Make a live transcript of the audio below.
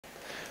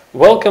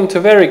Welcome to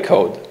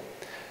Vericode.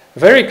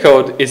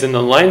 Vericode is an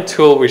online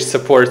tool which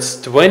supports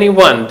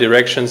 21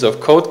 directions of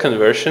code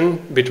conversion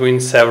between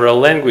several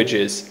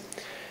languages: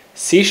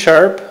 C#,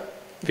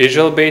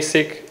 Visual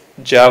Basic,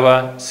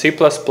 Java, C++,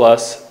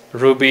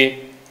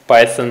 Ruby,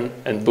 Python,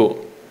 and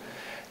Boo.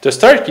 To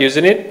start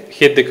using it,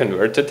 hit the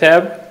Converter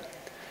tab,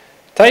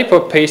 type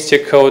or paste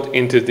your code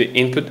into the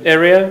input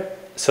area,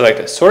 select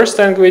a source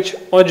language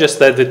or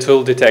just let the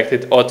tool detect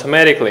it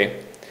automatically.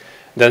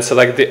 Then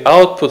select the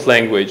output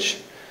language,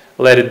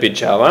 let it be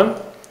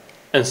Java,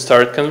 and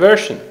start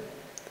conversion.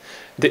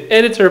 The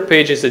editor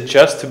page is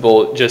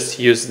adjustable, just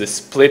use the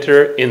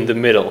splitter in the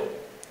middle.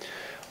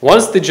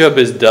 Once the job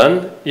is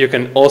done, you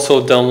can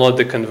also download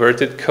the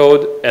converted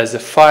code as a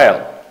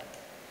file.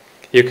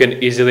 You can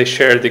easily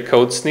share the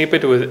code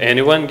snippet with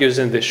anyone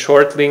using the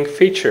short link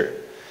feature.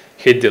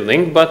 Hit the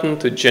link button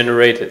to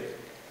generate it.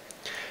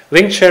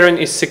 Link sharing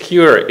is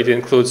secure. It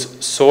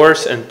includes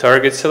source and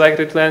target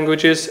selected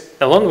languages,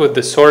 along with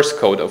the source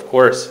code, of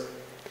course.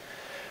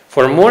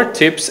 For more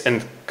tips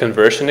and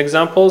conversion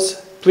examples,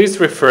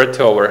 please refer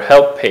to our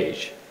help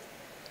page.